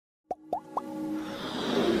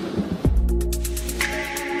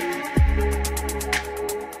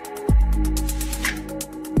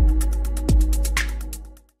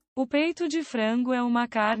peito de frango é uma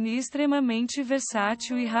carne extremamente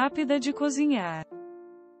versátil e rápida de cozinhar.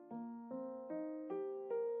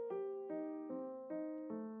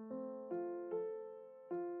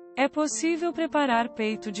 É possível preparar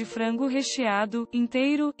peito de frango recheado,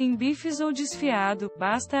 inteiro, em bifes ou desfiado,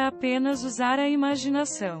 basta apenas usar a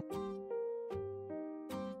imaginação.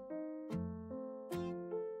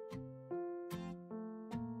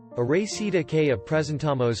 A receita que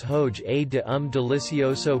apresentamos hoje é de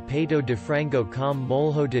delicioso peito de frango com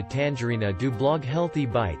molho de tangerina do blog Healthy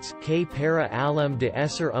Bites, que para além de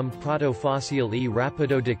ser prato fácil e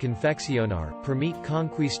rápido de confeccionar, permite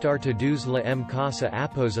conquistar todos la casa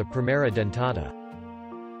após a primeira dentada.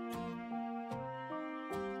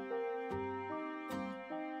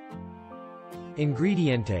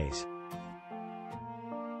 Ingredientes: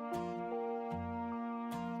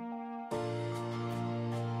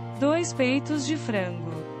 2 peitos de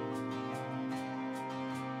frango,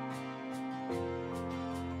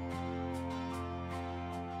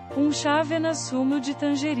 1 chávena sumo de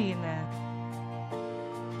tangerina,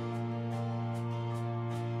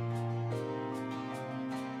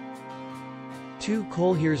 2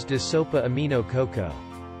 colheres de sopa amino coco,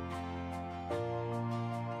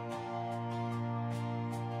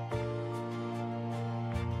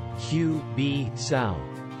 1 sal,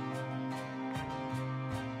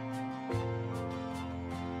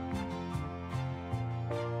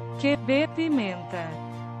 2 pimenta,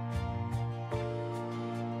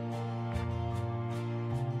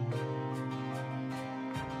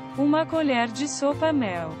 1 colher de sopa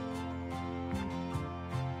mel,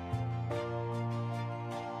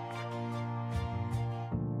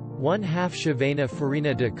 1/2 chávena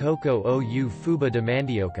farina de coco ou fuba de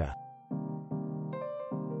mandioca,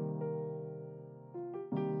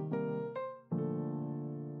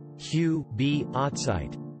 1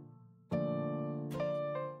 oxide,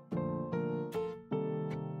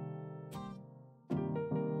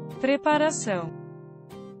 Preparação: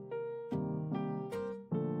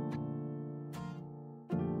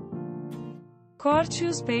 corte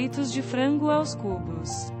os peitos de frango aos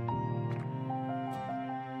cubos.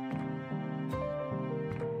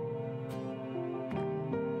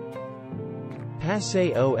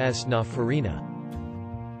 Passe os na farina.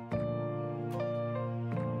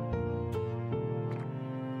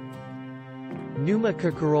 Numa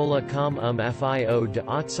cacerola com fio de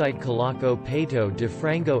oxide coloco peito de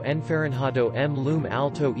frango enfarinhado lume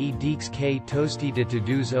alto e dix que tosti de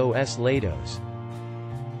todos os lados.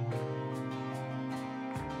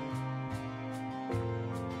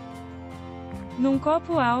 Num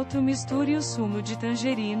copo alto misture o sumo de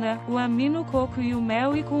tangerina, o amino coco e o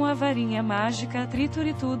mel e com a varinha mágica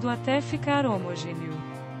triture tudo até ficar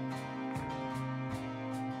homogêneo.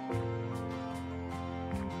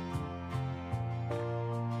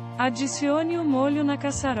 Adicione o molho na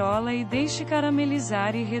caçarola e deixe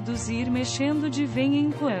caramelizar e reduzir mexendo de vez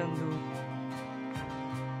em quando.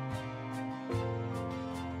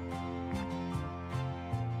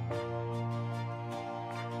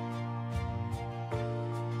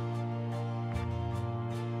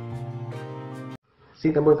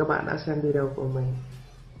 Xin cảm ơn các bạn đã xem video của mình.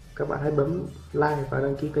 Các bạn hãy bấm like và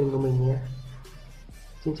đăng ký kênh của mình nhé.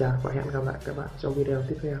 Xin chào và hẹn gặp lại các bạn trong video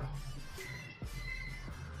tiếp theo.